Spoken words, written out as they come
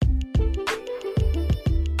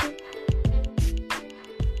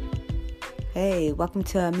Hey, welcome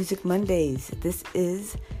to Music Mondays. This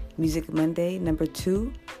is Music Monday number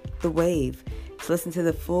 2, The Wave. To listen to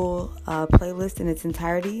the full playlist in its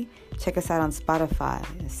entirety, check us out on Spotify,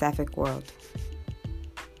 Sapphic World.